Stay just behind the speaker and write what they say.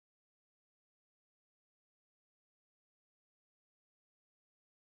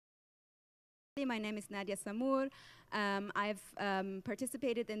shortly. My name is Nadia Samour. I've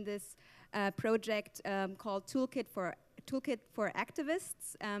participated in this project called Toolkit for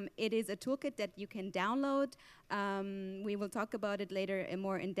Activists. It is a toolkit that you can download. We will talk about it later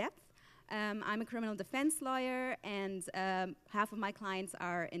more in depth. I'm a criminal defense lawyer, and half of my clients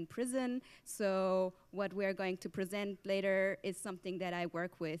are in prison. So what we're going to present later is something that I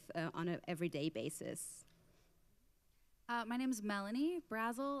work with on an everyday basis. My name is Melanie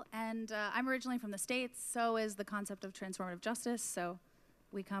Brazel, and I'm originally from the States. So is the concept of transformative justice, so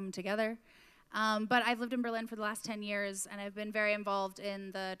we come together. But I've lived in Berlin for the last 10 years, and I've been very involved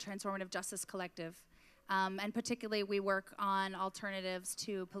in the Transformative Justice Collective. And particularly, we work on alternatives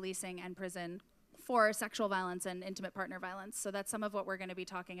to policing and prison for sexual violence and intimate partner violence. So that's some of what we're going to be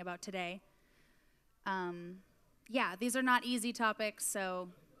talking about today. Yeah, these are not easy topics, so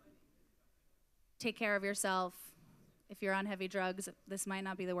take care of yourself. If you're on heavy drugs, this might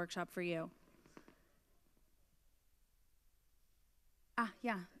not be the workshop for you.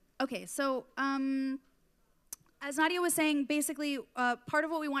 Yeah. Okay, so as Nadia was saying, basically, part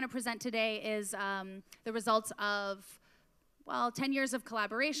of what we want to present today is the results of, well, 10 years of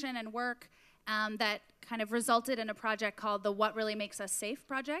collaboration and work that kind of resulted in a project called the What Really Makes Us Safe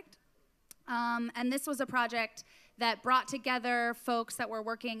project. And this was a project that brought together folks that were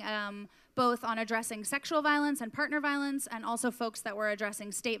working both on addressing sexual violence and partner violence, and also folks that were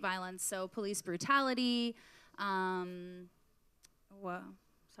addressing state violence, so police brutality,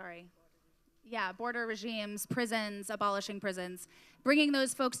 border regimes, prisons, abolishing prisons, bringing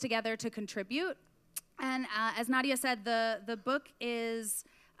those folks together to contribute. And as Nadia said, the book is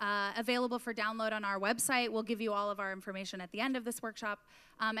available for download on our website. We'll give you all of our information at the end of this workshop.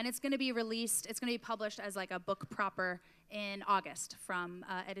 And it's going to be released, it's going to be published as like a book proper in August from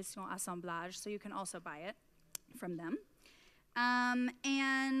Edition Assemblage, so you can also buy it from them.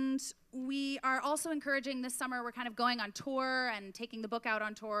 And we are also encouraging this summer, we're kind of going on tour and taking the book out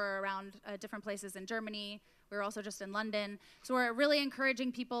on tour around different places in Germany. We're also just in London. So we're really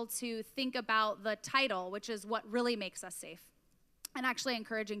encouraging people to think about the title, which is What Really Makes Us Safe. And actually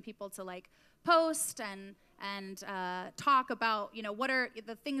encouraging people to like post and talk about, you know, what are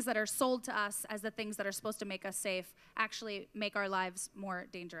the things that are sold to us as the things that are supposed to make us safe actually make our lives more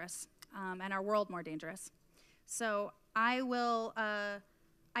dangerous and our world more dangerous. So I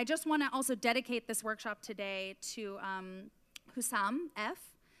just want to also dedicate this workshop today to Hussam F.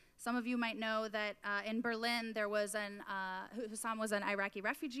 Some of you might know that in Berlin there was Hussam was an Iraqi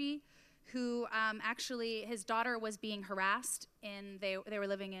refugee who actually, his daughter was being harassed they were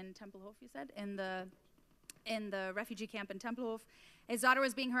living in Tempelhof, you said, in the refugee camp in Tempelhof. His daughter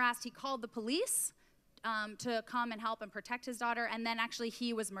was being harassed. He called the police to come and help and protect his daughter, and then actually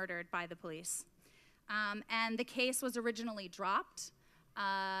he was murdered by the police. And the case was originally dropped,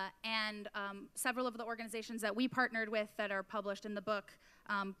 and several of the organizations that we partnered with that are published in the book,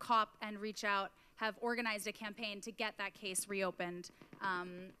 COP and Reach Out, have organized a campaign to get that case reopened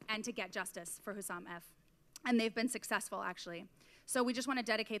and to get justice for Hussam F. And they've been successful, actually. So we just want to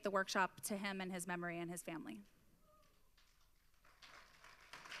dedicate the workshop to him and his memory and his family.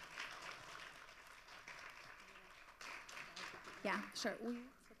 Yeah, sure. Will you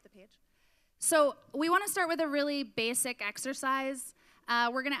flip the page? So we want to start with a really basic exercise.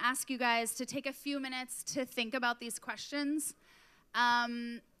 We're going to ask you guys to take a few minutes to think about these questions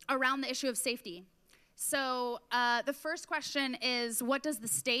around the issue of safety. So the first question is, what does the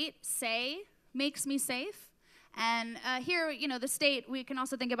state say makes me safe? And here, you know, the state, we can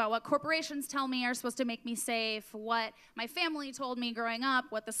also think about what corporations tell me are supposed to make me safe, what my family told me growing up,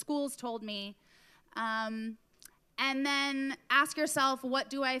 what the schools told me. And then ask yourself, what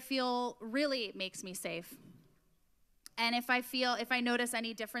do I feel really makes me safe? And if I notice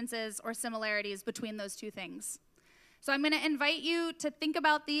any differences or similarities between those two things. So I'm going to invite you to think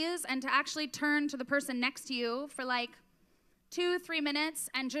about these and to actually turn to the person next to you for like 2-3 minutes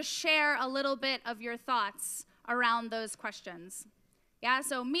and just share a little bit of your thoughts around those questions. Yeah,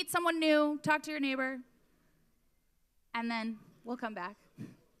 so meet someone new, talk to your neighbor, and then we'll come back.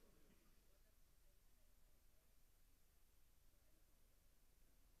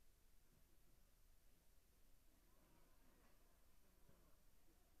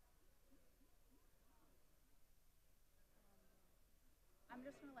 I'm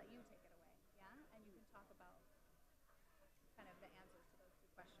just going to let you take it away, yeah? And you can talk about kind of the answers to those two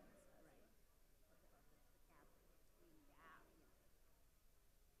questions.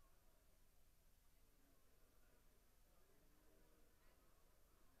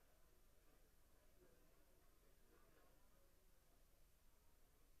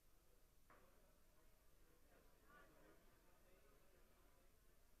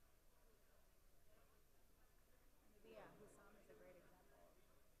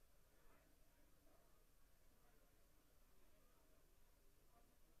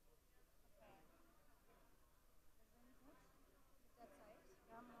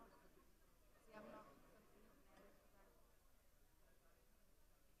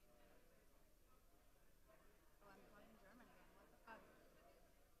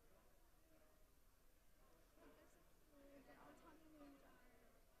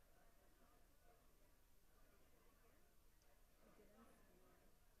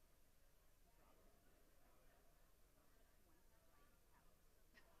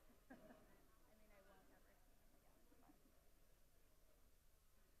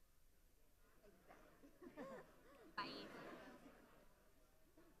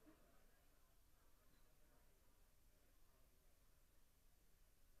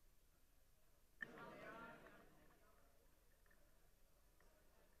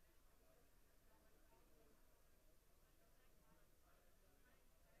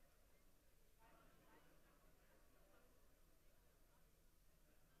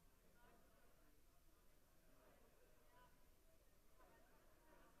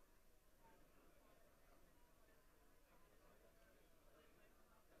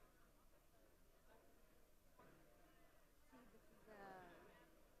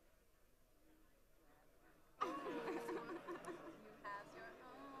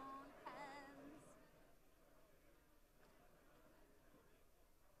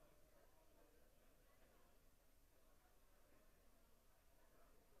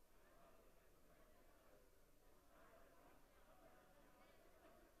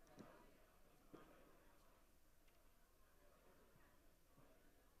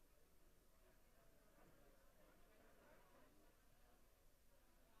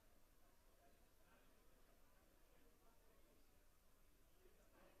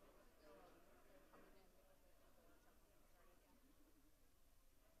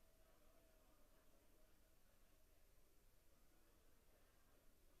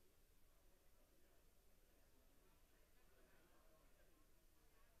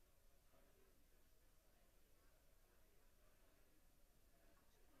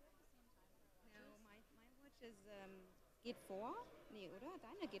 Geht vor? Nee, oder?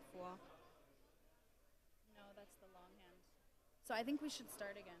 Deine geht vor. No, that's the longhand. So I think we should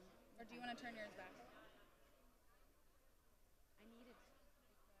start again. Or do you want to turn yours back? I need it.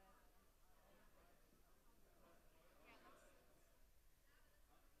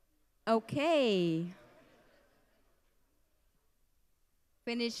 Okay.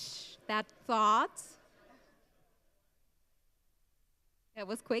 Finish that thought. That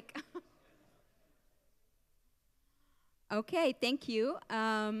was quick. Okay, thank you.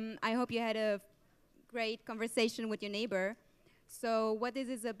 I hope you had a great conversation with your neighbor. So what this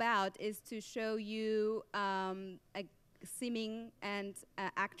is about is to show you a seeming and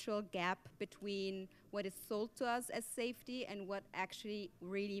actual gap between what is sold to us as safety and what actually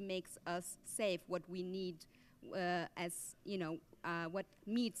really makes us safe, what we need as, you know, what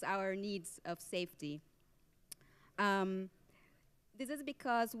meets our needs of safety. This is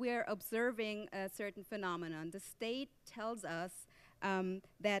because we're observing a certain phenomenon. The state tells us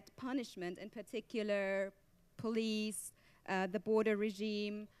that punishment, in particular police, the border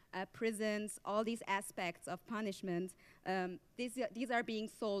regime, prisons, all these aspects of punishment, these are being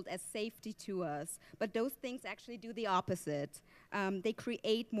sold as safety to us. But those things actually do the opposite. They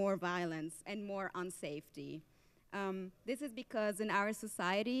create more violence and more unsafety. This is because in our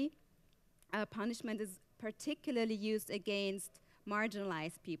society, punishment is particularly used against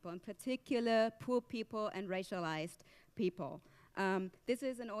marginalized people, in particular poor people and racialized people. This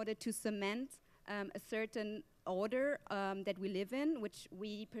is in order to cement a certain order that we live in, which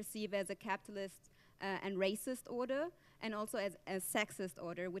we perceive as a capitalist and racist order, and also as a sexist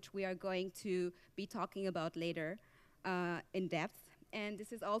order, which we are going to be talking about later in depth. And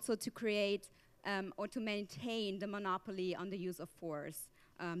this is also to create or to maintain the monopoly on the use of force,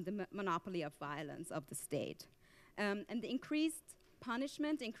 the monopoly of violence of the state. And the increased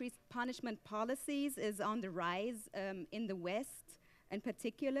punishment policies is on the rise in the West in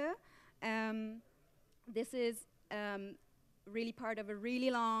particular. This is really part of a really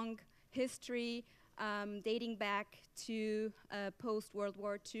long history dating back to post-World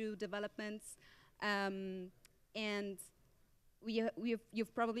War II developments. And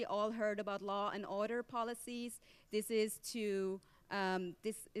you've probably all heard about law and order policies. This is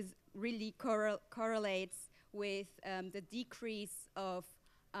really correlates with the decrease of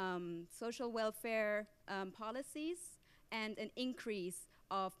social welfare policies and an increase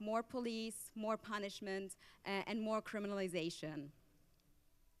of more police, more punishment, and more criminalization.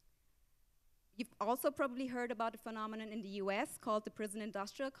 You've also probably heard about a phenomenon in the US called the prison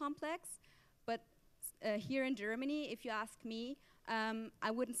industrial complex, but here in Germany, if you ask me,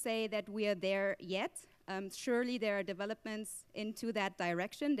 I wouldn't say that we are there yet. Surely there are developments into that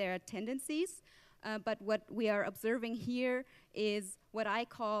direction, there are tendencies, but what we are observing here is what I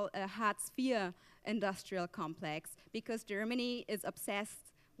call a Hartz-IV industrial complex, because Germany is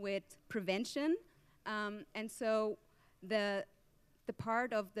obsessed with prevention, and so the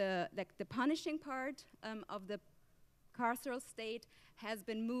part of the punishing part of the carceral state has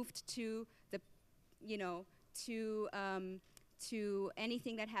been moved to the, you know, to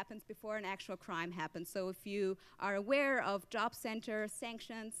anything that happens before an actual crime happens. So if you are aware of job center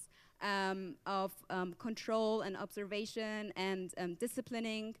sanctions, of control and observation and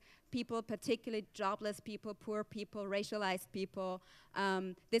disciplining people, particularly jobless people, poor people, racialized people,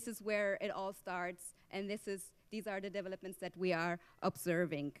 this is where it all starts, and these are the developments that we are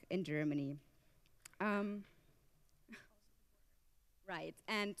observing in Germany. Right,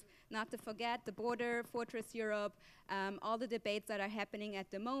 and not to forget the border, Fortress Europe, all the debates that are happening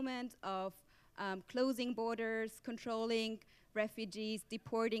at the moment of closing borders, controlling refugees,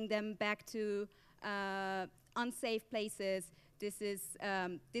 deporting them back to unsafe places.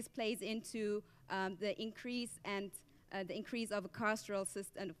 This plays into the increase of a carceral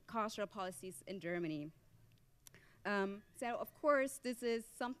system and carceral policies in Germany. So of course, this is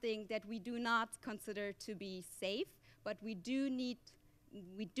something that we do not consider to be safe, but we do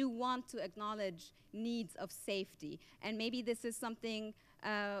want to acknowledge needs of safety. And maybe this is something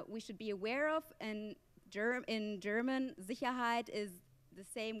we should be aware of. And in German, Sicherheit is the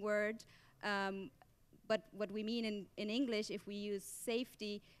same word, but what we mean in English, if we use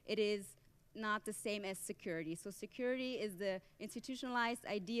safety, it is not the same as security. So security is the institutionalized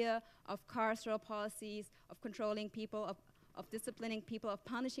idea of carceral policies, of controlling people, of disciplining people, of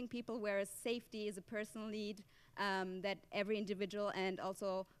punishing people, whereas safety is a personal need that every individual and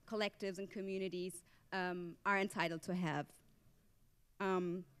also collectives and communities are entitled to have.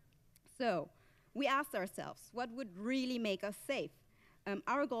 So we asked ourselves, what would really make us safe?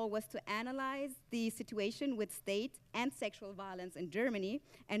 Our goal was to analyze the situation with state and sexual violence in Germany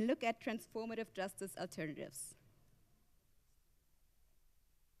and look at transformative justice alternatives.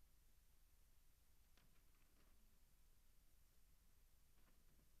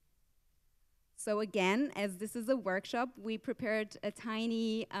 So again, as this is a workshop, we prepared a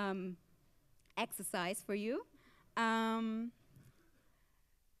tiny exercise for you.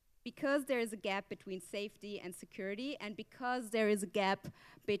 Because there is a gap between safety and security, and because there is a gap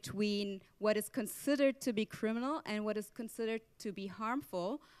between what is considered to be criminal and what is considered to be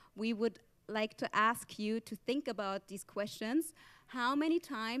harmful, we would like to ask you to think about these questions. How many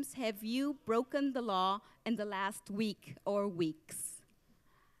times have you broken the law in the last week or weeks?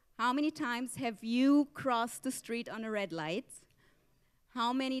 How many times have you crossed the street on a red light?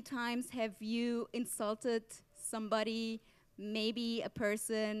 How many times have you insulted somebody, maybe a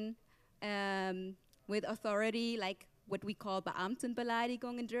person with authority, like what we call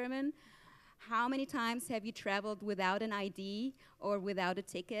Beamtenbeleidigung in German? How many times have you traveled without an ID or without a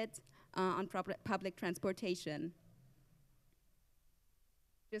ticket on public transportation?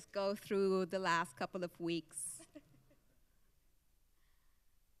 Just go through the last couple of weeks.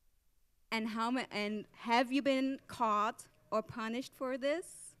 And have you been caught or punished for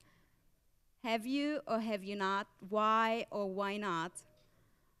this? Have you or have you not? Why or why not?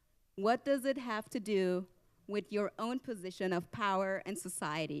 What does it have to do with your own position of power in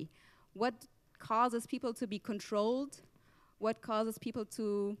society? What causes people to be controlled? What causes people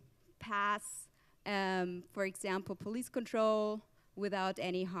to pass, for example, police control without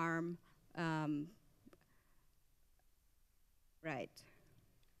any harm? Right.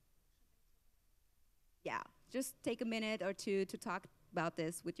 Yeah, just take a minute or two to talk about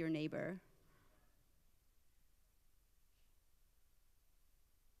this with your neighbor.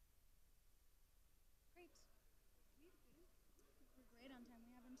 Great. We're great on time.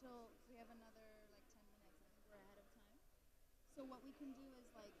 We have another like 10 minutes. I think we're ahead of time. So what we can do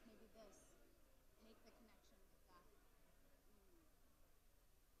is like maybe this, make the connection with that.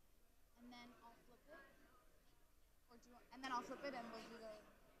 And then I'll flip it. Or do you want, and then I'll flip it and we'll do the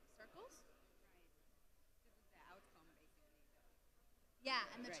circles? Yeah,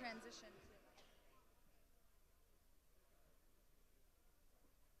 and the transition too.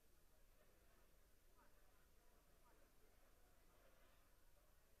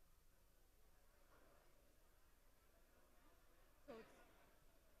 Or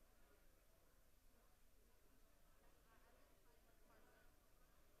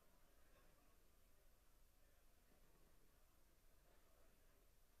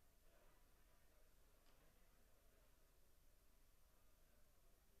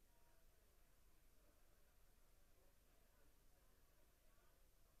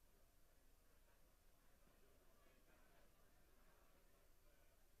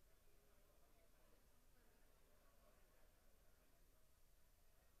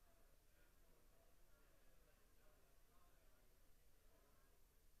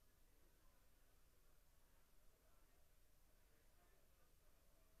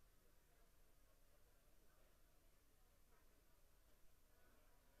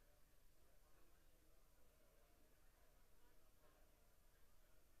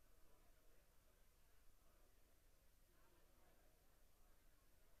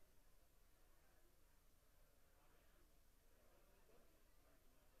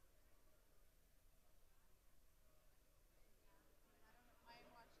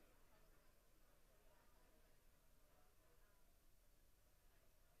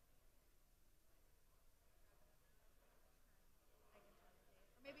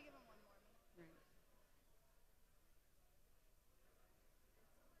maybe give them one more minute.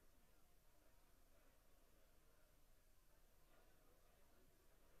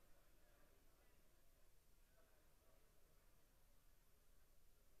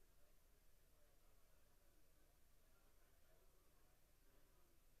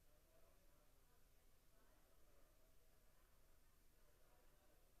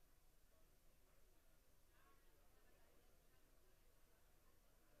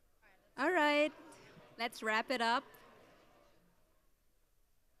 Right. All right, let's wrap it up.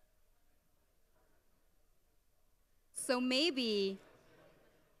 So maybe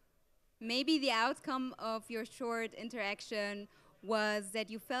the outcome of your short interaction was that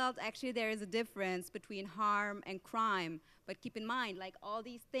you felt actually there is a difference between harm and crime. But keep in mind, like all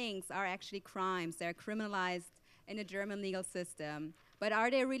these things are actually crimes. They're criminalized in the German legal system. But are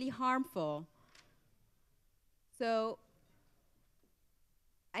they really harmful? So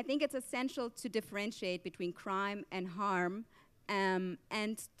I think it's essential to differentiate between crime and harm, and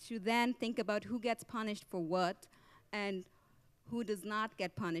to then think about who gets punished for what and who does not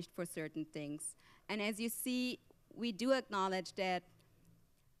get punished for certain things. And as you see, we do acknowledge that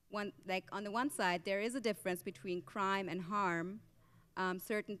like on the one side, there is a difference between crime and harm.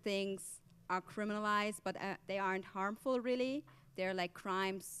 Certain things are criminalized, but they aren't harmful really. they're like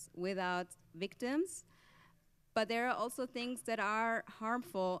crimes without victims. But there are also things that are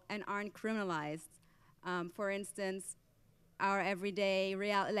harmful and aren't criminalized. For instance, our everyday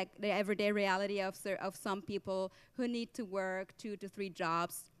the everyday reality of some people who need to work 2 to 3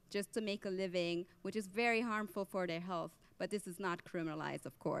 jobs just to make a living, which is very harmful for their health. But this is not criminalized,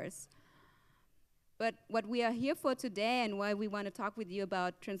 of course. But what we are here for today and why we want to talk with you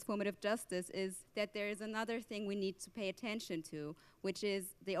about transformative justice is that there is another thing we need to pay attention to, which is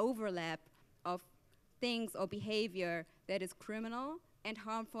the overlap of things or behavior that is criminal and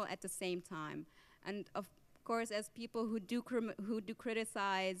harmful at the same time. And of course, as people who do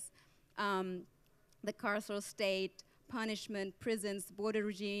criticize the carceral state, punishment, prisons, border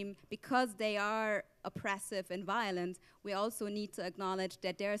regime, because they are oppressive and violent, we also need to acknowledge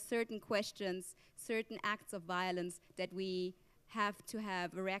that there are certain questions, certain acts of violence that we have to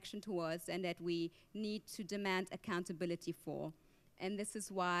have a reaction towards and that we need to demand accountability for. And this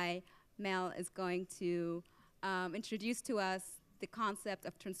is why Mel is going to introduce to us the concept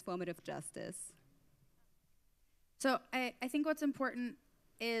of transformative justice. So I think what's important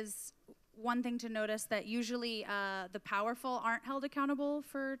is one thing to notice, that usually the powerful aren't held accountable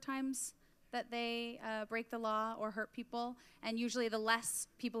for times that they break the law or hurt people, and usually the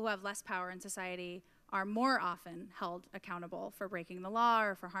people who have less power in society are more often held accountable for breaking the law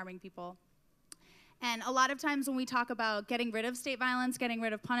or for harming people. And a lot of times when we talk about getting rid of state violence, getting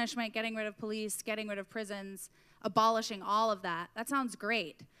rid of punishment, getting rid of police, getting rid of prisons, abolishing all of that, that sounds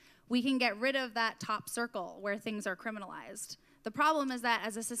great. We can get rid of that top circle where things are criminalized. The problem is that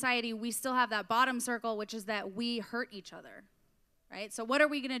as a society, we still have that bottom circle, which is that we hurt each other, right? So what are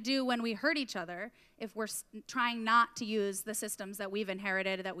we going to do when we hurt each other if we're trying not to use the systems that we've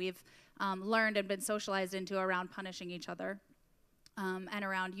inherited, that we've learned and been socialized into around punishing each other and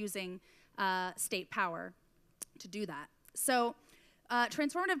around using state power to do that? So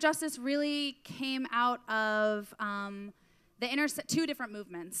transformative justice really came out of two different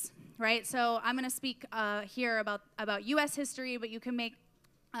movements, right? So I'm going to speak here about U.S. history, but you can make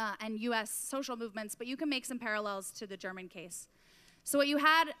and U.S. social movements, but you can make some parallels to the German case. So what you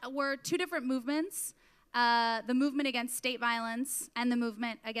had were two different movements: the movement against state violence and the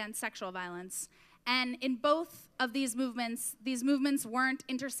movement against sexual violence. And in both of these movements weren't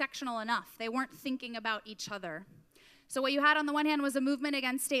intersectional enough. They weren't thinking about each other. So what you had on the one hand was a movement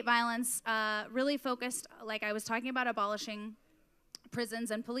against state violence, really focused, like I was talking about, abolishing prisons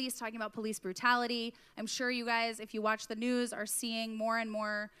and police, talking about police brutality. I'm sure you guys, if you watch the news, are seeing more and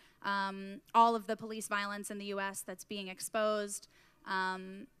more all of the police violence in the US that's being exposed.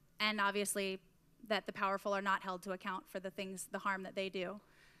 And obviously that the powerful are not held to account for the harm that they do.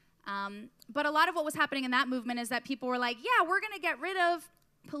 But a lot of what was happening in that movement is that people were like, yeah, we're going to get rid of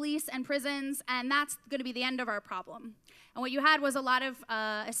police and prisons, and that's going to be the end of our problem. And what you had was a lot of,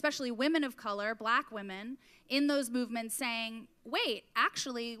 especially women of color, black women, in those movements saying, wait,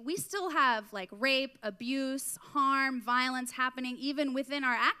 actually, we still have like rape, abuse, harm, violence happening even within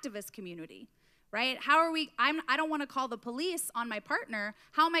our activist community, right? How are we, I don't want to call the police on my partner.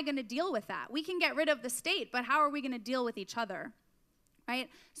 How am I going to deal with that? We can get rid of the state, but how are we going to deal with each other? Right?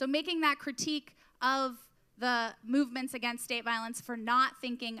 So making that critique of the movements against state violence for not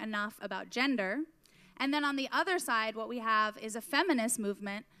thinking enough about gender. And then on the other side, what we have is a feminist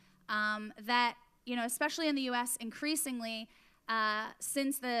movement that, especially in the US, increasingly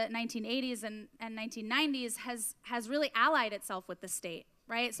since the 1980s and 1990s has really allied itself with the state,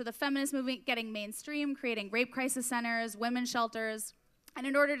 right? So the feminist movement getting mainstream, creating rape crisis centers, women's shelters, and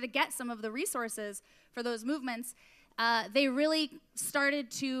in order to get some of the resources for those movements, they really started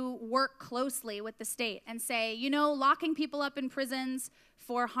to work closely with the state and say, locking people up in prisons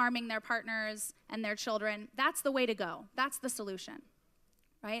for harming their partners and their children, that's the way to go. That's the solution,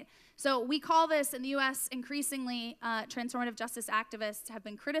 right? So we call this, in the US, increasingly, transformative justice activists have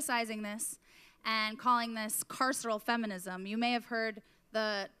been criticizing this and calling this carceral feminism. You may have heard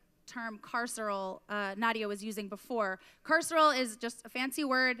the term carceral Nadia was using before. Carceral is just a fancy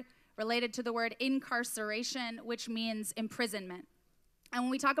word related to the word incarceration, which means imprisonment. And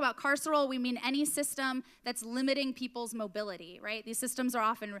when we talk about carceral, we mean any system that's limiting people's mobility, right? These systems are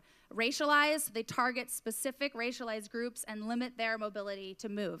often racialized. They target specific racialized groups and limit their mobility to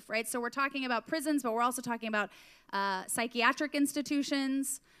move, right? So we're talking about prisons, but we're also talking about psychiatric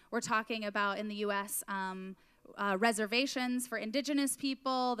institutions. We're talking about, in the US, reservations for indigenous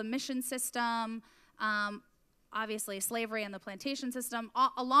people, the mission system, obviously slavery and the plantation system,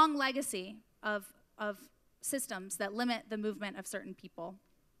 a long legacy of systems that limit the movement of certain people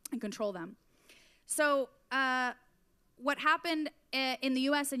and control them. So what happened in the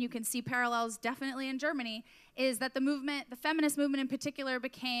US, and you can see parallels definitely in Germany, is that the feminist movement in particular,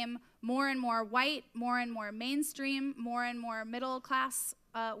 became more and more white, more and more mainstream, more and more middle class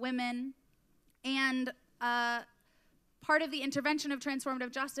women. And part of the intervention of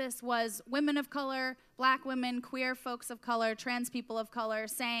transformative justice was women of color, black women, queer folks of color, trans people of color,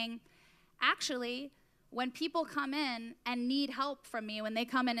 saying, actually, when people come in and need help from me, when they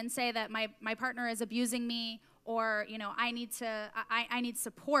come in and say that my partner is abusing me, or I need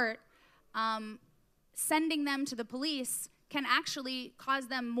support, sending them to the police can actually cause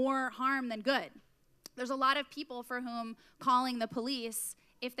them more harm than good. There's a lot of people for whom calling the police,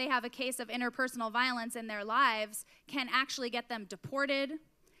 if they have a case of interpersonal violence in their lives, can actually get them deported.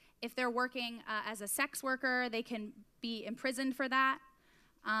 If they're working as a sex worker, they can be imprisoned for that.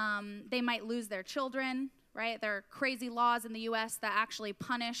 They might lose their children, right? There are crazy laws in the US that actually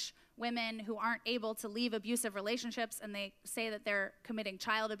punish women who aren't able to leave abusive relationships, and they say that they're committing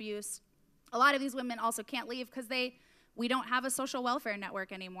child abuse. A lot of these women also can't leave because we don't have a social welfare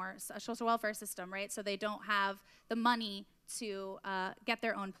network anymore, a social welfare system, right? So they don't have the money to get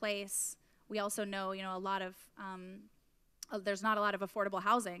their own place. We also know, a lot of, there's not a lot of affordable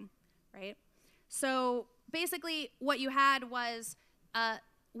housing, right? So basically what you had was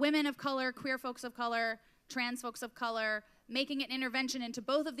women of color, queer folks of color, trans folks of color, making an intervention into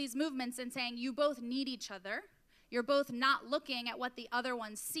both of these movements and saying, you both need each other. You're both not looking at what the other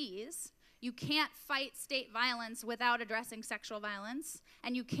one sees. You can't fight state violence without addressing sexual violence,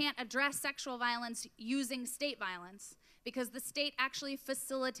 and you can't address sexual violence using state violence, because the state actually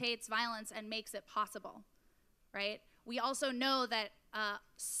facilitates violence and makes it possible, right? We also know that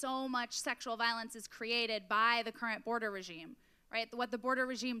so much sexual violence is created by the current border regime, right? What the border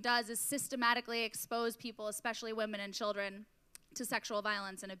regime does is systematically expose people, especially women and children, to sexual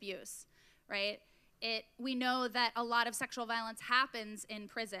violence and abuse, right? We know that a lot of sexual violence happens in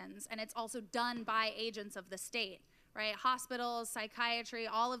prisons, and it's also done by agents of the state, right? Hospitals, psychiatry,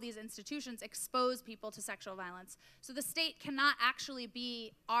 all of these institutions expose people to sexual violence. So the state cannot actually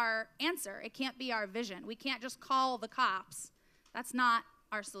be our answer. It can't be our vision. We can't just call the cops. That's not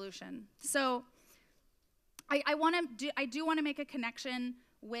our solution. So I do want to make a connection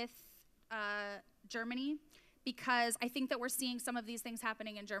with Germany, because I think that we're seeing some of these things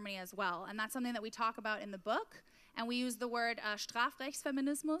happening in Germany as well. And that's something that we talk about in the book. And we use the word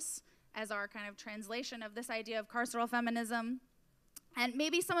Strafrechtsfeminismus as our kind of translation of this idea of carceral feminism. And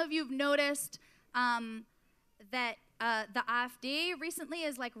maybe some of you have noticed that the AfD recently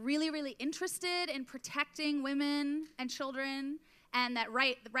is like really interested in protecting women and children, and that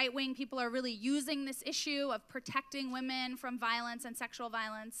right-wing people are really using this issue of protecting women from violence and sexual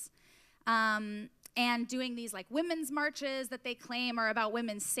violence. And doing these like women's marches that they claim are about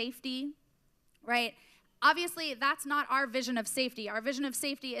women's safety, right? Obviously, that's not our vision of safety. Our vision of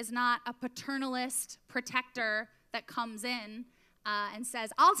safety is not a paternalist protector that comes in and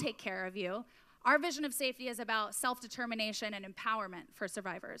says, I'll take care of you. Our vision of safety is about self-determination and empowerment for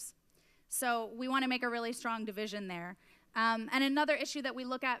survivors. So we want to make a really strong division there. And another issue that we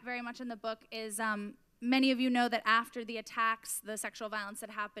look at very much in the book is many of you know that after the attacks, the sexual violence that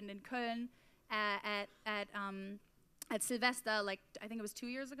happened in Köln, at Sylvester, like I think it was 2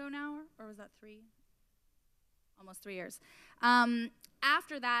 years ago now, or was that 3? Almost 3 years.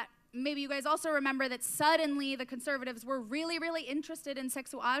 After that, maybe you guys also remember that suddenly the conservatives were really interested in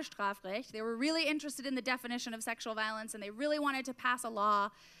Sexualstrafrecht. They were really interested in the definition of sexual violence, and they really wanted to pass a law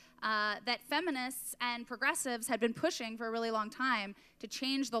that feminists and progressives had been pushing for a really long time to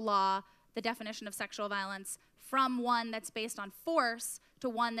change the law, the definition of sexual violence, from one that's based on force to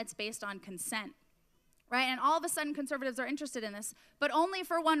one that's based on consent, right? And all of a sudden, conservatives are interested in this, but only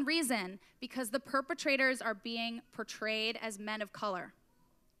for one reason, because the perpetrators are being portrayed as men of color,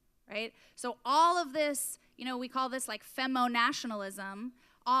 right? So all of this, we call this like femo-nationalism,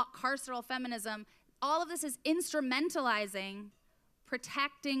 carceral feminism, all of this is instrumentalizing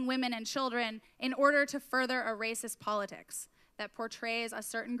protecting women and children in order to further a racist politics that portrays a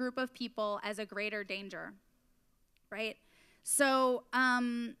certain group of people as a greater danger, right? So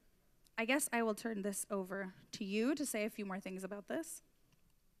I guess I will turn this over to you to say a few more things about this.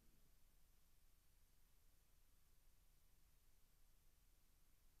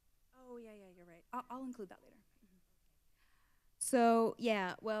 Oh, yeah, you're right. I'll include that later. So,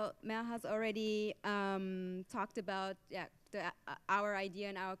 yeah, well, Mer has already talked about our idea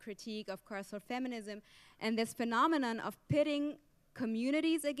and our critique of carceral feminism, and this phenomenon of pitting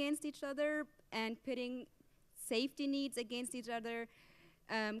communities against each other and pitting safety needs against each other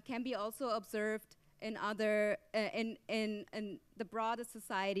can be also observed in in the broader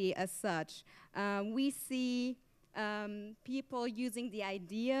society as such. We see people using the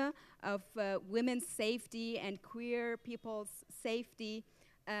idea of women's safety and queer people's safety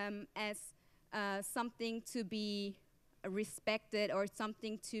as something to be respected or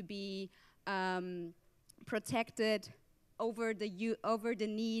something to be protected over the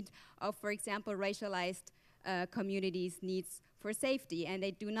need of, for example, racialized communities' needs for safety. And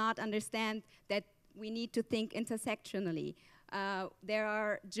they do not understand that we need to think intersectionally. There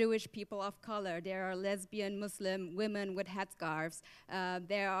are Jewish people of color, there are lesbian Muslim women with headscarves,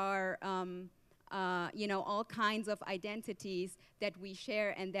 there are all kinds of identities that we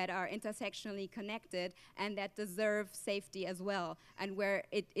share and that are intersectionally connected and that deserve safety as well. And where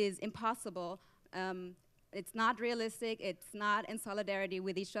it is impossible, it's not realistic, it's not in solidarity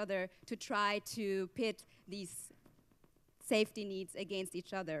with each other to try to pit these safety needs against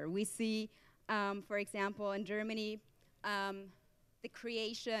each other. We see, for example, in Germany,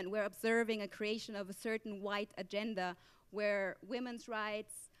 we're observing a creation of a certain white agenda where women's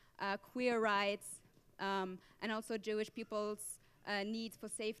rights, queer rights, and also Jewish people's needs for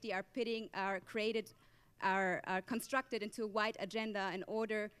safety are constructed into a white agenda in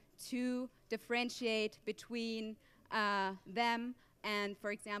order to differentiate between them and,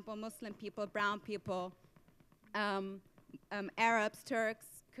 for example, Muslim people, brown people, Arabs, Turks,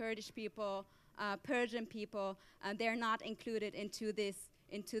 Kurdish people, Persian people. They're not included into this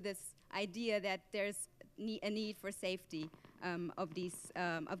idea that there's a need for safety of these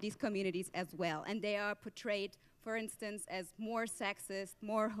communities as well. And they are portrayed, for instance, as more sexist,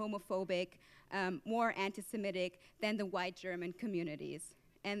 more homophobic, more anti-Semitic than the white German communities.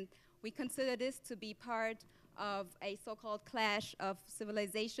 And we consider this to be part of a so-called clash of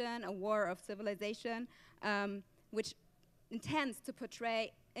civilization, a war of civilization, which intends to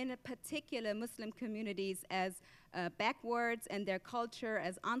portray, in a particular, Muslim communities as backwards and their culture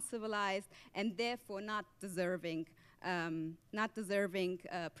as uncivilized and therefore not deserving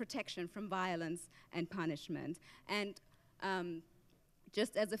protection from violence and punishment. And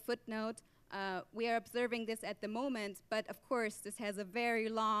just as a footnote, we are observing this at the moment, but of course this has a very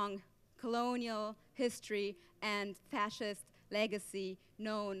long colonial history and fascist legacy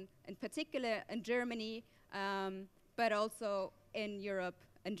known in particular in Germany, but also in Europe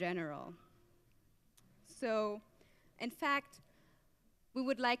in general. So, in fact, we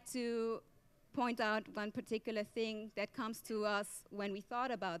would like to point out one particular thing that comes to us when we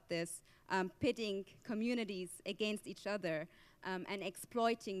thought about this, pitting communities against each other and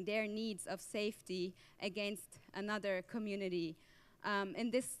exploiting their needs of safety against another community.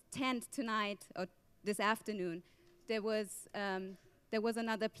 In this tent tonight, or this afternoon, there was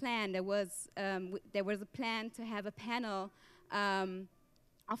another plan. There was a plan to have a panel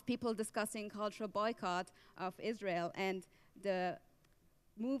of people discussing cultural boycott of Israel and the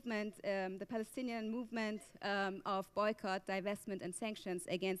movement, the Palestinian movement of boycott, divestment, and sanctions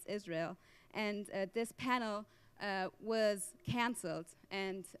against Israel. And this panel was canceled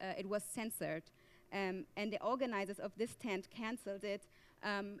and it was censored. And the organizers of this tent canceled it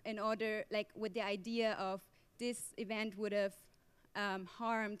in order, with the idea of this event would have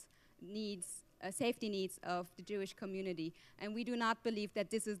harmed safety needs of the Jewish community. And we do not believe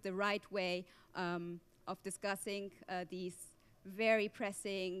that this is the right way of discussing these very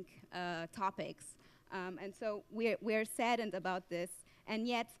pressing topics. And so we're saddened about this. And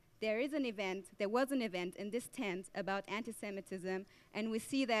yet there was an event in this tent about anti-Semitism, and we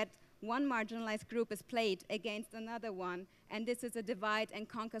see that one marginalized group is played against another one, and this is a divide and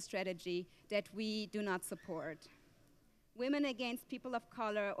conquer strategy that we do not support. Women against people of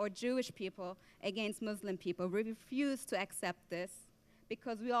color or Jewish people against Muslim people. We refuse to accept this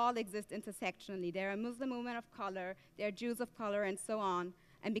because we all exist intersectionally. There are Muslim women of color, there are Jews of color, and so on.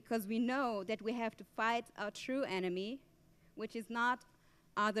 And because we know that we have to fight our true enemy, which is not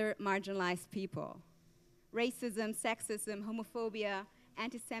other marginalized people. Racism, sexism, homophobia,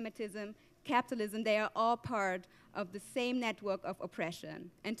 anti-Semitism, capitalism, they are all part of the same network of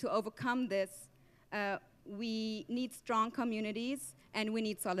oppression. And to overcome this, we need strong communities and we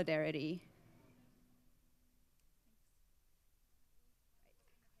need solidarity.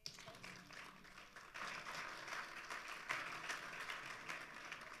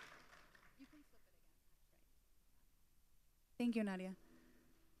 Thank you, Nadia.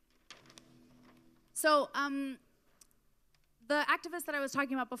 So the activists that I was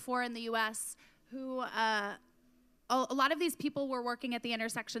talking about before in the US, who a lot of these people were working at the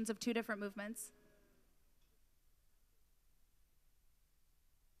intersections of two different movements.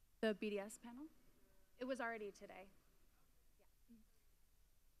 The BDS panel? It was already today. Yeah.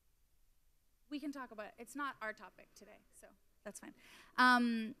 We can talk about it. It's not our topic today, so that's fine.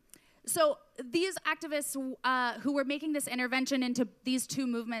 So these activists who were making this intervention into these two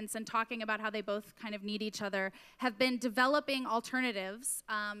movements and talking about how they both kind of need each other have been developing alternatives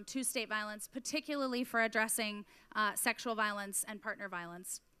to state violence, particularly for addressing sexual violence and partner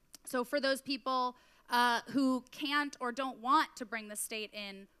violence. So for those people who can't or don't want to bring the state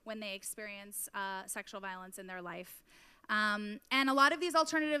in when they experience sexual violence in their life. And a lot of these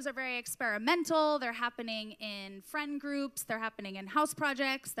alternatives are very experimental. They're happening in friend groups, they're happening in house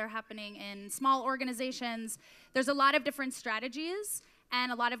projects, they're happening in small organizations. There's a lot of different strategies and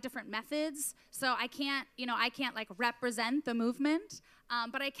a lot of different methods. So I can't like represent the movement,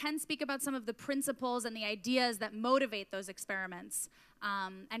 but I can speak about some of the principles and the ideas that motivate those experiments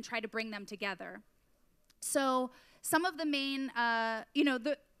and try to bring them together. So some of the main, a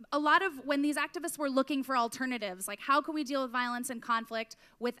lot of when these activists were looking for alternatives, like how can we deal with violence and conflict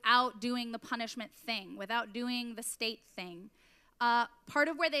without doing the punishment thing, without doing the state thing, part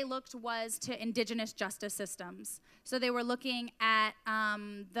of where they looked was to indigenous justice systems. So they were looking at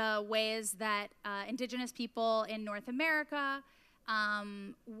the ways that indigenous people in North America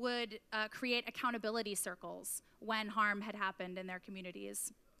would create accountability circles when harm had happened in their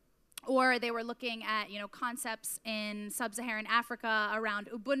communities. Or they were looking at, concepts in sub-Saharan Africa around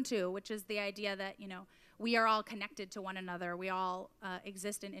Ubuntu, which is the idea that, we are all connected to one another. We all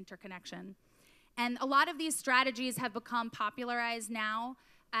exist in interconnection. And a lot of these strategies have become popularized now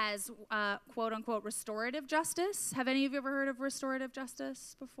as quote-unquote restorative justice. Have any of you ever heard of restorative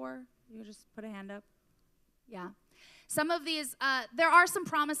justice before? You just put a hand up. Yeah. Some of these, there are some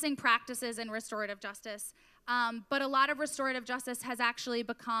promising practices in restorative justice. But a lot of restorative justice has actually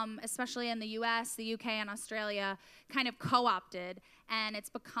become, especially in the US, the UK, and Australia, kind of co-opted. And it's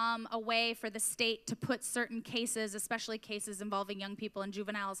become a way for the state to put certain cases, especially cases involving young people and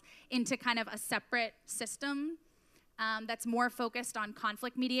juveniles, into kind of a separate system that's more focused on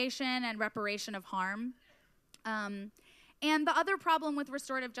conflict mediation and reparation of harm. And the other problem with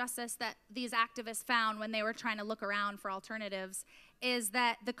restorative justice that these activists found when they were trying to look around for alternatives is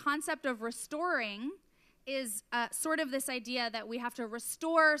that the concept of restoring is sort of this idea that we have to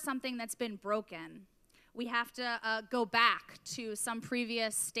restore something that's been broken. We have to go back to some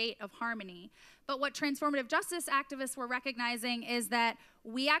previous state of harmony. But what transformative justice activists were recognizing is that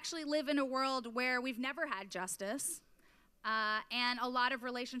we actually live in a world where we've never had justice, and a lot of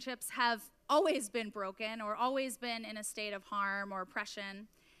relationships have always been broken or always been in a state of harm or oppression.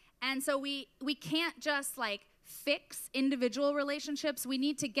 And so we can't just like fix individual relationships. We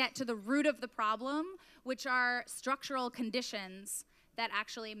need to get to the root of the problem, which are structural conditions that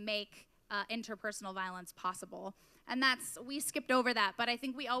actually make interpersonal violence possible. And we skipped over that, but I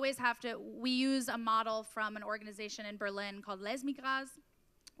think we always have to, we use a model from an organization in Berlin called Les Migrants,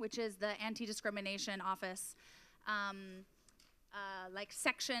 which is the anti-discrimination office,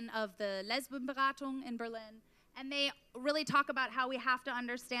 section of the Lesbenberatung in Berlin. And they really talk about how we have to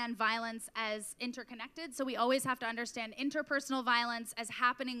understand violence as interconnected. So we always have to understand interpersonal violence as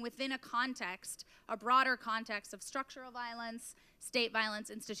happening within a context, a broader context of structural violence, state violence,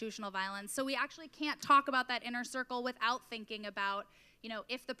 institutional violence. So we actually can't talk about that inner circle without thinking about,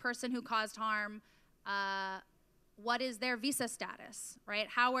 if the person who caused harm, what is their visa status, right?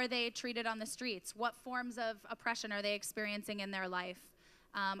 How are they treated on the streets? What forms of oppression are they experiencing in their life?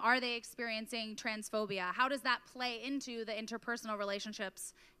 Are they experiencing transphobia? How does that play into the interpersonal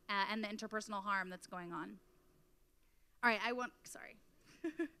relationships and the interpersonal harm that's going on? All right, sorry.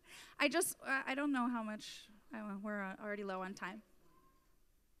 I don't know how much, we're already low on time.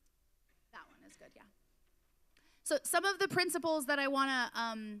 That one is good, yeah. So some of the principles that I want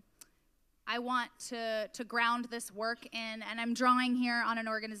to ground this work in, and I'm drawing here on an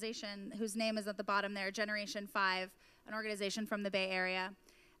organization whose name is at the bottom there, Generation 5, an organization from the Bay Area.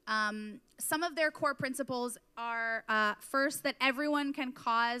 Some of their core principles are, first, that everyone can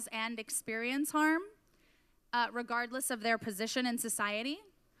cause and experience harm, regardless of their position in society.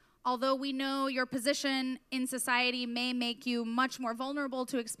 Although we know your position in society may make you much more vulnerable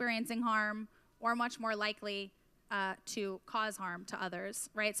to experiencing harm or much more likely to cause harm to others,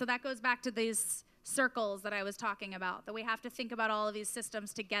 right? So that goes back to these circles that I was talking about, that we have to think about all of these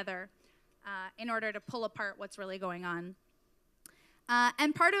systems together in order to pull apart what's really going on.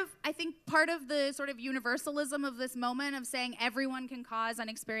 And I think part of the sort of universalism of this moment of saying everyone can cause and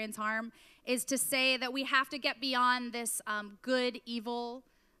experience harm is to say that we have to get beyond this good, evil,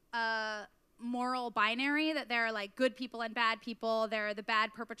 moral binary, that there are like good people and bad people, there are the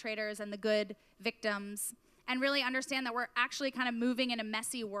bad perpetrators and the good victims, and really understand that we're actually kind of moving in a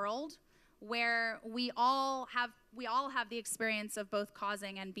messy world where we all have the experience of both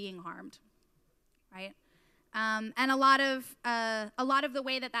causing and being harmed, right? And a lot of the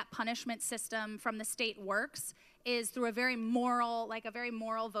way that punishment system from the state works is through a very moral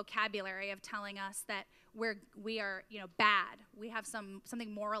vocabulary of telling us that we are bad. We have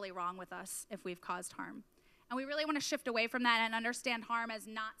something morally wrong with us if we've caused harm. And we really want to shift away from that and understand harm as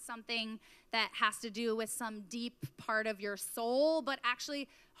not something that has to do with some deep part of your soul, but actually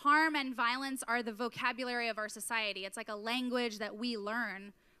harm and violence are the vocabulary of our society. It's like a language that we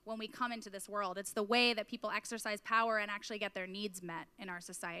learn when we come into this world. It's the way that people exercise power and actually get their needs met in our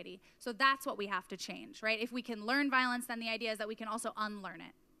society. So that's what we have to change, right? If we can learn violence, then the idea is that we can also unlearn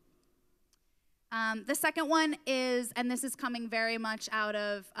it. The second one is, and this is coming very much out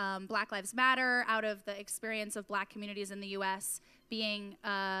of Black Lives Matter, out of the experience of Black communities in the US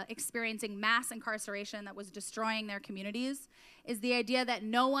experiencing mass incarceration that was destroying their communities, is the idea that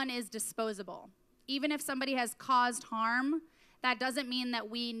no one is disposable. Even if somebody has caused harm, that doesn't mean that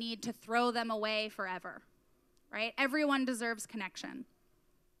we need to throw them away forever, right? Everyone deserves connection.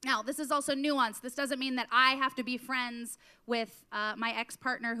 Now, this is also nuanced. This doesn't mean that I have to be friends with my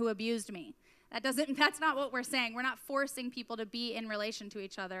ex-partner who abused me. That's not what we're saying. We're not forcing people to be in relation to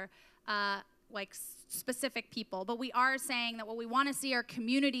each other, like specific people. But we are saying that what we want to see are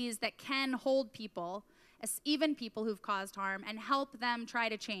communities that can hold people, even people who've caused harm, and help them try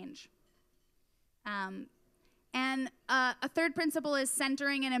to change. And a third principle is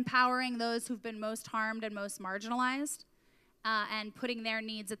centering and empowering those who've been most harmed and most marginalized, and putting their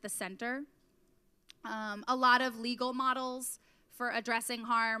needs at the center. A lot of legal models for addressing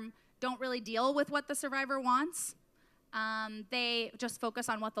harm don't really deal with what the survivor wants. They just focus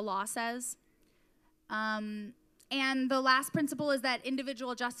on what the law says. And the last principle is that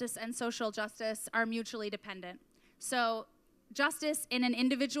individual justice and social justice are mutually dependent. So justice in an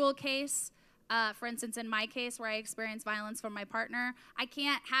individual case, for instance, in my case where I experienced violence from my partner, I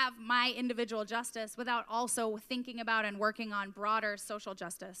can't have my individual justice without also thinking about and working on broader social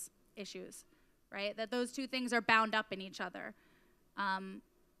justice issues, right? That those two things are bound up in each other.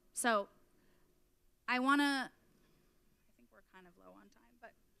 So I think we're kind of low on time,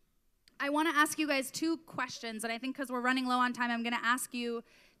 but I want to ask you guys two questions, and I think because we're running low on time, I'm going to ask you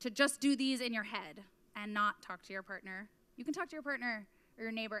to just do these in your head and not talk to your partner. You can talk to your partner or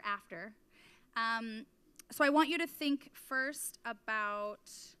your neighbor after. So I want you to think first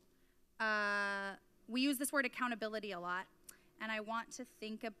about, we use this word accountability a lot, and I want to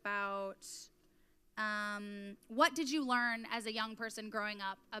think about what did you learn as a young person growing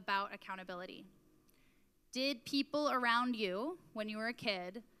up about accountability? Did people around you, when you were a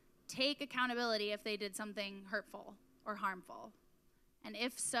kid, take accountability if they did something hurtful or harmful? And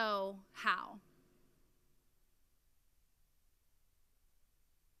if so, how?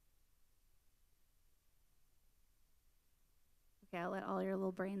 Okay, I'll let all your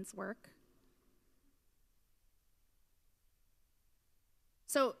little brains work.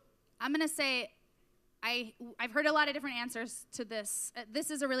 So I'm going to say, I've heard a lot of different answers to this. This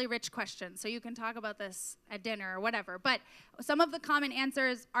is a really rich question, so you can talk about this at dinner or whatever. But some of the common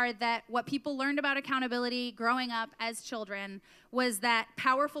answers are that what people learned about accountability growing up as children was that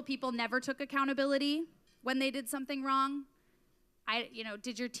powerful people never took accountability when they did something wrong.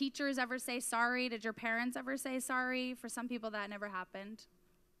 Did your teachers ever say sorry? Did your parents ever say sorry? For some people, that never happened.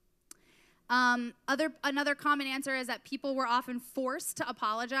 Another common answer is that people were often forced to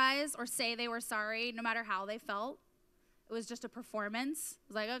apologize or say they were sorry no matter how they felt. It was just a performance. It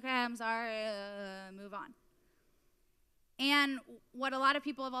was like, okay, I'm sorry, move on. And what a lot of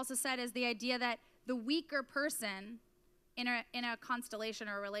people have also said is the idea that the weaker person in a constellation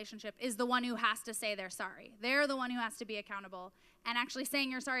or a relationship is the one who has to say they're sorry. They're the one who has to be accountable. And actually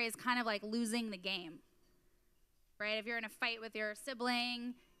saying you're sorry is kind of like losing the game, right? If you're in a fight with your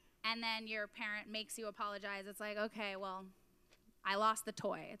sibling, and then your parent makes you apologize, it's like, okay, well, I lost the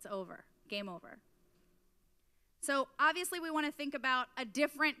toy. It's over. Game over. So obviously we want to think about a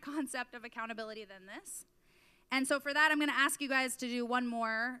different concept of accountability than this. And so for that, I'm going to ask you guys to do one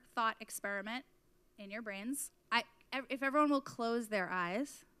more thought experiment in your brains. If everyone will close their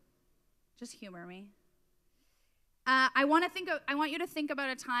eyes, just humor me. I want you to think about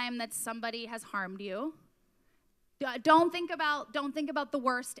a time that somebody has harmed you. Don't think about the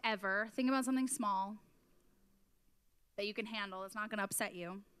worst ever. Think about something small that you can handle. It's not going to upset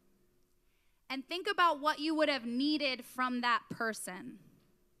you. And think about what you would have needed from that person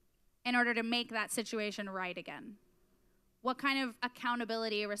in order to make that situation right again. What kind of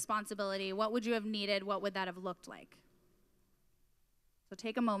accountability, responsibility, what would you have needed? What would that have looked like? So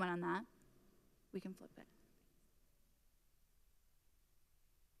take a moment on that. We can flip it.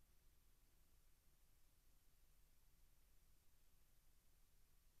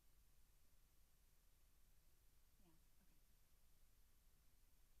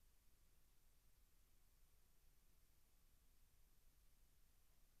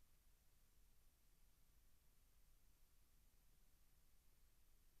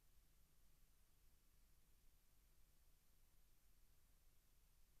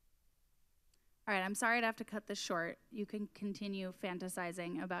 All right, I'm sorry to have to cut this short. You can continue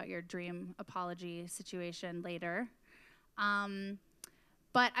fantasizing about your dream apology situation later.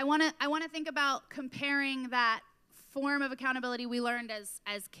 But I want to think about comparing that form of accountability we learned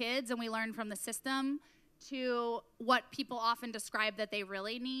as kids and we learned from the system to what people often describe that they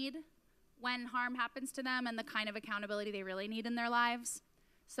really need when harm happens to them and the kind of accountability they really need in their lives.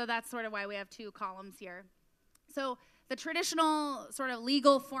 So that's sort of why we have two columns here. So the traditional sort of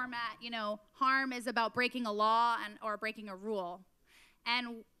legal format, harm is about breaking a law or breaking a rule.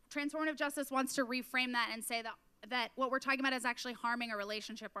 And transformative justice wants to reframe that and say that what we're talking about is actually harming a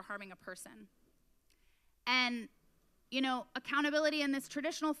relationship or harming a person. And, accountability in this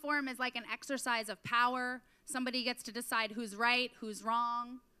traditional form is like an exercise of power. Somebody gets to decide who's right, who's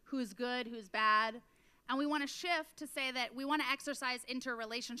wrong, who's good, who's bad. And we want to shift to say that we want to exercise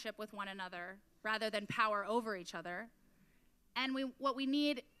interrelationship with one another rather than power over each other. And what we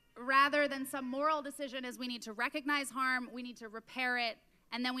need, rather than some moral decision, is we need to recognize harm, we need to repair it,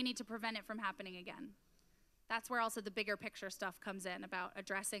 and then we need to prevent it from happening again. That's where also the bigger picture stuff comes in about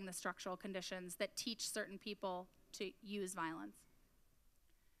addressing the structural conditions that teach certain people to use violence.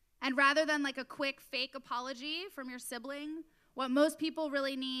 And rather than like a quick fake apology from your sibling, what most people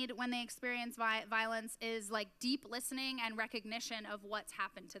really need when they experience violence is like deep listening and recognition of what's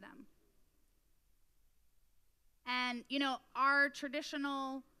happened to them. And, our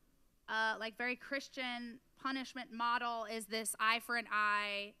traditional, very Christian punishment model is this eye for an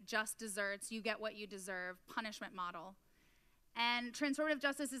eye, just desserts, you get what you deserve punishment model. And transformative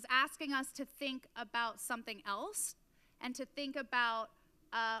justice is asking us to think about something else and to think about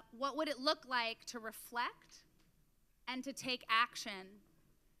what would it look like to reflect and to take action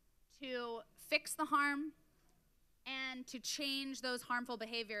to fix the harm and to change those harmful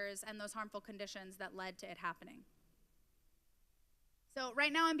behaviors and those harmful conditions that led to it happening. So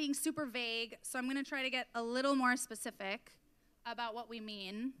right now I'm being super vague, so I'm going to try to get a little more specific about what we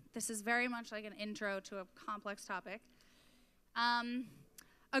mean. This is very much like an intro to a complex topic.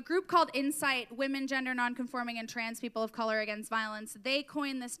 A group called Insight, Women, Gender, Nonconforming, and Trans People of Color Against Violence, they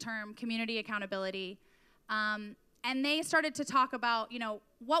coined this term, community accountability. And they started to talk about,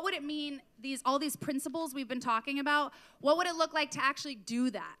 what would it mean, all these principles we've been talking about, what would it look like to actually do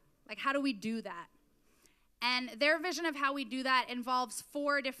that? Like, how do we do that? And their vision of how we do that involves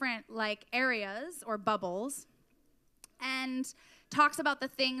 4 different areas or bubbles and talks about the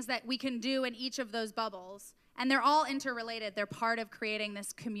things that we can do in each of those bubbles. And they're all interrelated. They're part of creating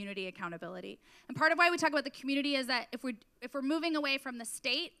this community accountability. And part of why we talk about the community is that if we're moving away from the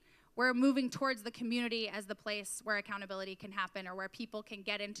state, we're moving towards the community as the place where accountability can happen or where people can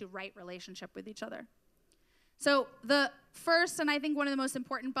get into right relationship with each other. So the first, and I think one of the most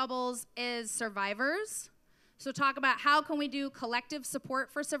important bubbles, is survivors. So talk about how can we do collective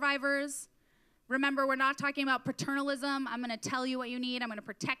support for survivors. Remember, we're not talking about paternalism. I'm going to tell you what you need. I'm going to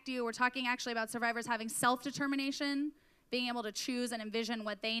protect you. We're talking actually about survivors having self-determination, being able to choose and envision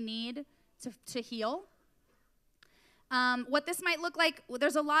what they need to heal. What this might look like,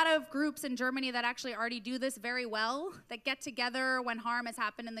 there's a lot of groups in Germany that actually already do this very well, that get together when harm has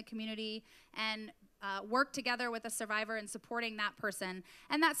happened in the community and work together with a survivor in supporting that person.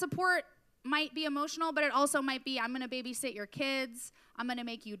 And that support might be emotional, but it also might be, I'm going to babysit your kids, I'm going to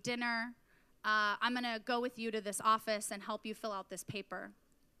make you dinner, I'm going to go with you to this office and help you fill out this paper,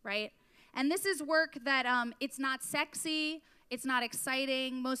 right? And this is work that it's not sexy, it's not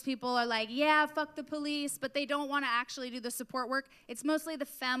exciting. Most people are like, yeah, fuck the police, but they don't want to actually do the support work. It's mostly the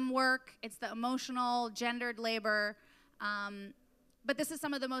fem work, it's the emotional, gendered labor, but this is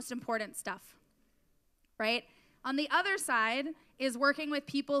some of the most important stuff, right? On the other side is working with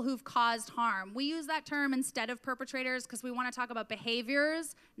people who've caused harm. We use that term instead of perpetrators because we want to talk about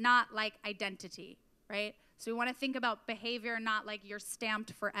behaviors, not like identity, right? So we want to think about behavior, not like you're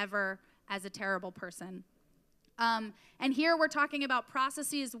stamped forever as a terrible person. And here we're talking about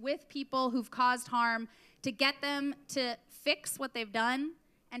processes with people who've caused harm to get them to fix what they've done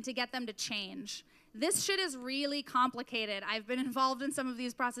and to get them to change. This shit is really complicated. I've been involved in some of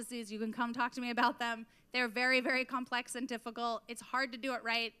these processes. You can come talk to me about them. They're very, very complex and difficult. It's hard to do it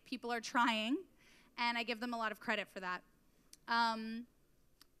right. People are trying, and I give them a lot of credit for that.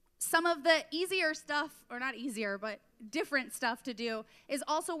 Some of the easier stuff, or not easier, but different stuff to do, is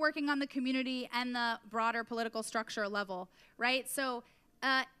also working on the community and the broader political structure level, right? So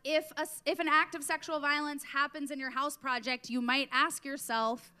if an act of sexual violence happens in your house project, you might ask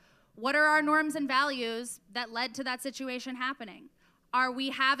yourself, what are our norms and values that led to that situation happening? Are we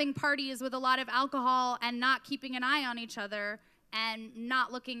having parties with a lot of alcohol and not keeping an eye on each other and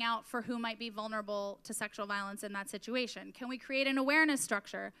not looking out for who might be vulnerable to sexual violence in that situation? Can we create an awareness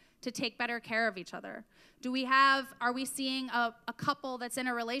structure to take better care of each other? Are we seeing a couple that's in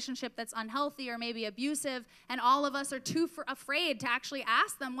a relationship that's unhealthy or maybe abusive, and all of us are too afraid to actually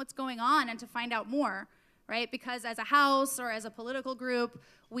ask them what's going on and to find out more, right? Because as a house or as a political group,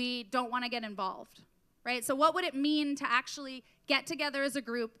 we don't want to get involved, right? So what would it mean to actually get together as a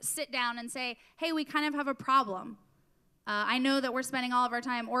group, sit down and say, hey, we kind of have a problem. I know that we're spending all of our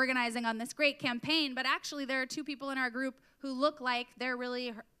time organizing on this great campaign, but actually there are two people in our group who look like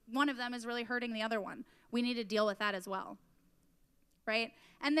one of them is really hurting the other one. We need to deal with that as well, right?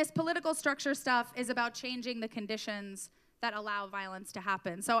 And this political structure stuff is about changing the conditions that allow violence to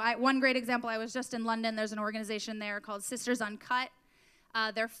happen. So one great example, I was just in London. There's an organization there called Sisters Uncut.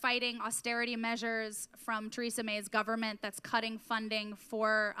 They're fighting austerity measures from Theresa May's government that's cutting funding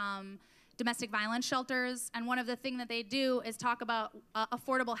for domestic violence shelters, and one of the things that they do is talk about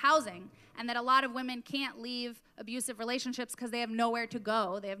affordable housing, and that a lot of women can't leave abusive relationships because they have nowhere to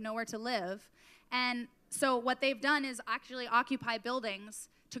go, they have nowhere to live. And so what they've done is actually occupy buildings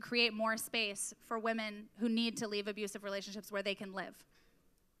to create more space for women who need to leave abusive relationships where they can live,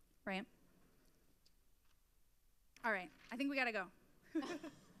 right? All right, I think we gotta go.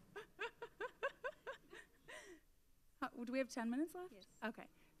 Do we have 10 minutes left? Yes. Okay,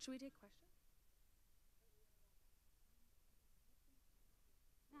 should we take questions?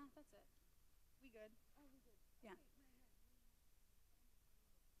 Nah, that's it. We good? Oh, we good. Yeah.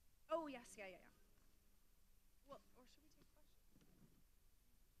 Oh, yes, yeah. Well, or should we take questions?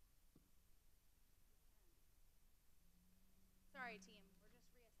 Sorry, team. We're just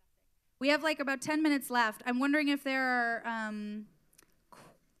reassessing. We have like about 10 minutes left. I'm wondering if there are,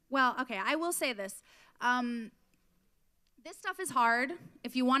 well, okay, I will say this. This stuff is hard.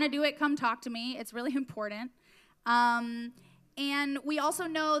 If you want to do it, come talk to me. It's really important. And we also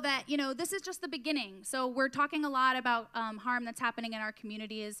know that, this is just the beginning. So we're talking a lot about harm that's happening in our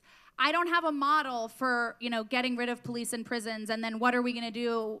communities. I don't have a model for, getting rid of police and prisons, and then what are we going to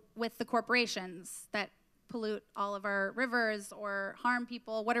do with the corporations that pollute all of our rivers or harm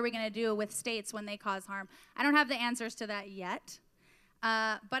people? What are we going to do with states when they cause harm? I don't have the answers to that yet.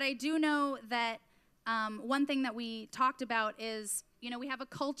 But I do know that one thing that we talked about is, we have a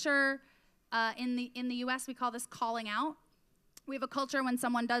culture in the U.S. we call this calling out. We have a culture when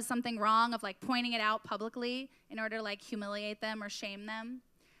someone does something wrong of like pointing it out publicly in order to like humiliate them or shame them.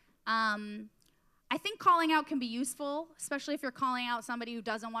 I think calling out can be useful, especially if you're calling out somebody who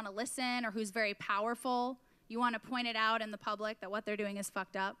doesn't want to listen or who's very powerful. You want to point it out in the public that what they're doing is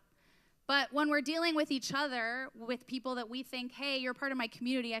fucked up. But when we're dealing with each other, with people that we think, hey, you're part of my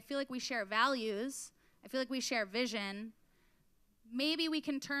community, I feel like we share values, I feel like we share vision, maybe we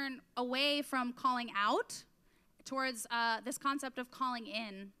can turn away from calling out towards this concept of calling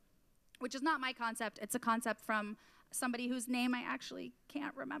in, which is not my concept. It's a concept from somebody whose name I actually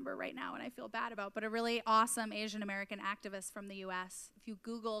can't remember right now and I feel bad about, but a really awesome Asian American activist from the US. If you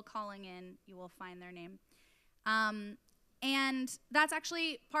Google calling in, you will find their name. And that's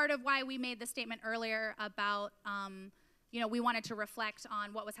actually part of why we made the statement earlier about, we wanted to reflect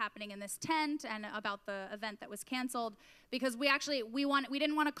on what was happening in this tent and about the event that was canceled, because we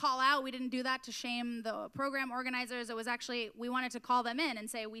didn't want to call out. We didn't do that to shame the program organizers. It was actually, we wanted to call them in and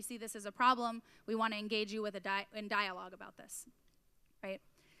say, we see this as a problem. We want to engage you with in dialogue about this, right?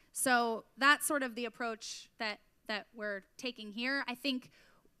 So that's sort of the approach that we're taking here. I think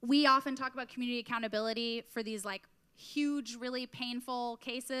we often talk about community accountability for these like huge, really painful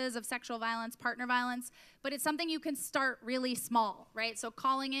cases of sexual violence, partner violence, but it's something you can start really small, right? So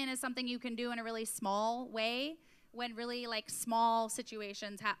calling in is something you can do in a really small way when really like small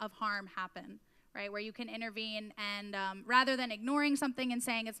situations of harm happen, right? Where you can intervene and rather than ignoring something and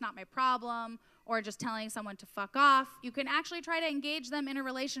saying it's not my problem or just telling someone to fuck off, you can actually try to engage them in a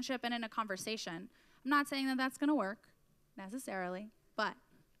relationship and in a conversation. I'm not saying that that's gonna work necessarily, but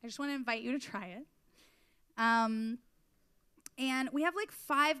I just wanna invite you to try it. And we have like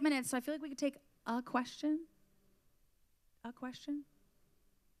 5 minutes, so I feel like we could take a question. A question?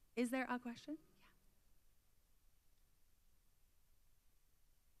 Is there a question?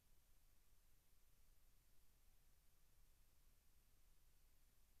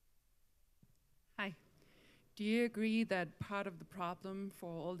 Yeah. Hi. Do you agree that part of the problem for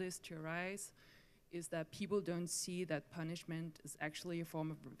all this to arise is that people don't see that punishment is actually a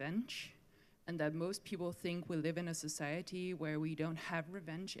form of revenge? And that most people think we live in a society where we don't have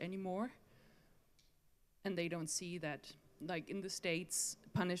revenge anymore. And they don't see that, like in the States,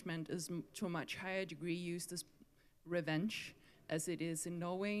 punishment is to a much higher degree used as revenge as it is in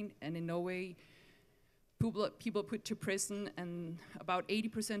Norway. And in Norway, people put to prison, and about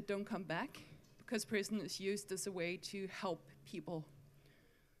 80% don't come back because prison is used as a way to help people.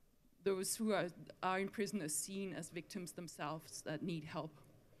 Those who are in prison are seen as victims themselves that need help.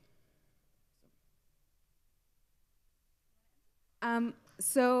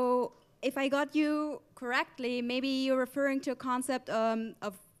 So if I got you correctly, maybe you're referring to a concept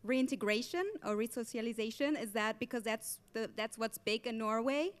of reintegration or resocialization. Is that because that's what's big in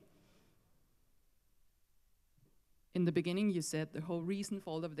Norway? In the beginning, you said the whole reason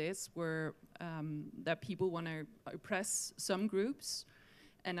for all of this were that people want to oppress some groups.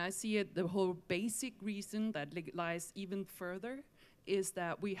 And I see it, the whole basic reason that lies even further is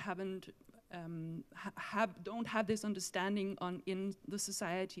that we don't have this understanding in the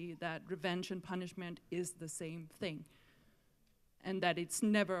society that revenge and punishment is the same thing. And that it's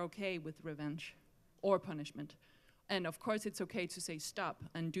never okay with revenge or punishment. And of course it's okay to say stop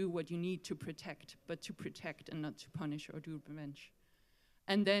and do what you need to protect, but to protect and not to punish or do revenge.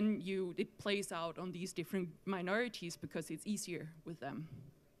 And then it plays out on these different minorities because it's easier with them.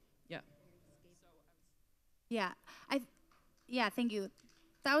 Yeah. Yeah, thank you.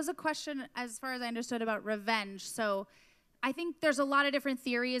 That was a question, as far as I understood, about revenge. So I think there's a lot of different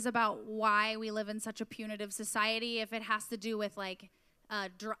theories about why we live in such a punitive society. If it has to do with like a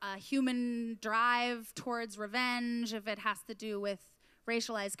human drive towards revenge, if it has to do with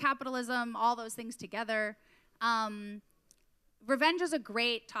racialized capitalism, all those things together. Revenge is a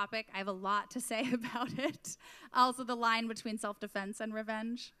great topic. I have a lot to say about it. Also the line between self-defense and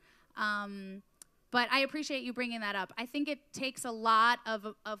revenge. But I appreciate you bringing that up. I think it takes a lot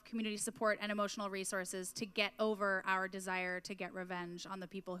of community support and emotional resources to get over our desire to get revenge on the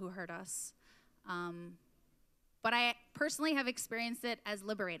people who hurt us. But I personally have experienced it as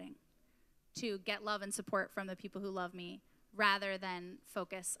liberating to get love and support from the people who love me rather than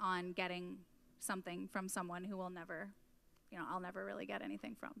focus on getting something from someone who will never, I'll never really get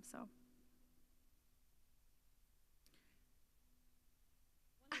anything from, so.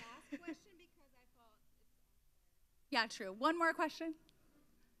 One last question because I thought it's Yeah, true. One more question.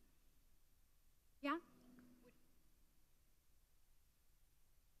 Yeah?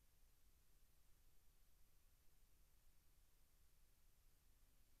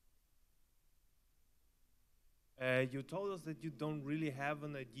 You told us that you don't really have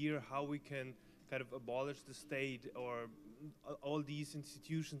an idea how we can kind of abolish the state or all these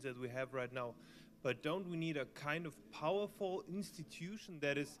institutions that we have right now. But don't we need a kind of powerful institution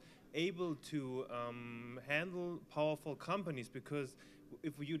that is able to handle powerful companies? Because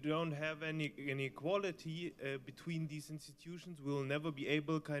if you don't have any equality between these institutions, we will never be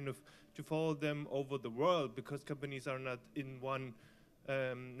able kind of to follow them over the world, because companies are not in one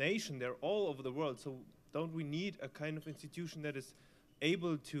nation, they're all over the world. So don't we need a kind of institution that is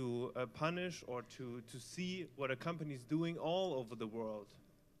able to punish or to see what a company is doing all over the world?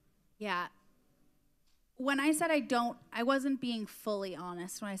 Yeah. When I said I wasn't being fully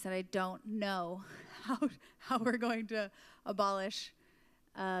honest when I said I don't know how we're going to abolish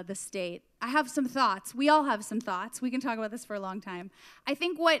the state. I have some thoughts. We all have some thoughts. We can talk about this for a long time. I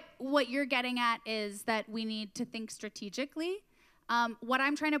think what you're getting at is that we need to think strategically. What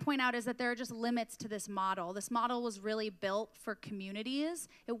I'm trying to point out is that there are just limits to this model. This model was really built for communities.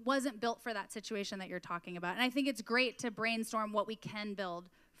 It wasn't built for that situation that you're talking about. And I think it's great to brainstorm what we can build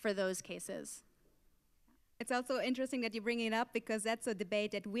for those cases. It's also interesting that you bring it up because that's a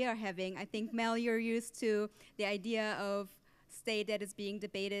debate that we are having. I think, Mel, you're used to the idea of state that is being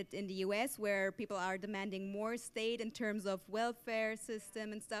debated in the US, where people are demanding more state in terms of welfare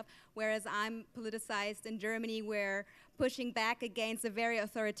system and stuff, whereas I'm politicized in Germany, where pushing back against a very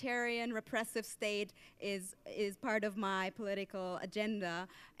authoritarian, repressive state is part of my political agenda.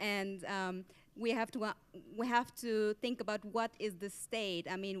 And we have to think about what is the state.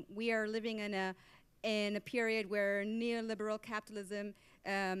 I mean, we are living in a period where neoliberal capitalism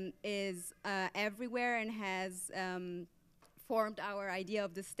is everywhere and has formed our idea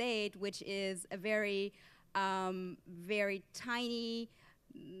of the state, which is a very, very tiny,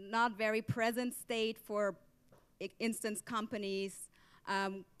 not very present state for instance companies,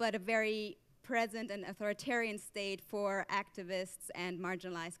 but a very present and authoritarian state for activists and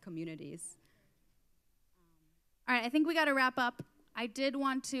marginalized communities. All right, I think we got to wrap up. I did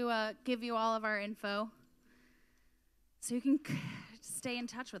want to give you all of our info so you can stay in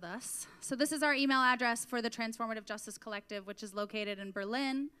touch with us. So this is our email address for the Transformative Justice Collective, which is located in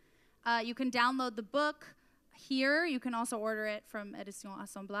Berlin. You can download the book here. You can also order it from Edition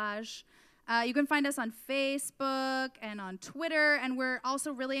Assemblage. You can find us on Facebook and on Twitter, and we're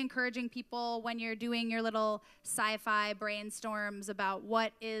also really encouraging people when you're doing your little sci-fi brainstorms about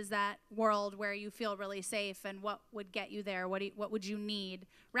what is that world where you feel really safe and what would get you there, what would you need,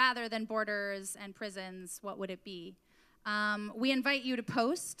 rather than borders and prisons, what would it be? We invite you to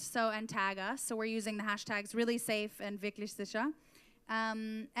post and tag us, so we're using the hashtags really safe and wirklich sicher.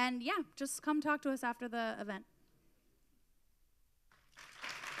 And yeah, just come talk to us after the event.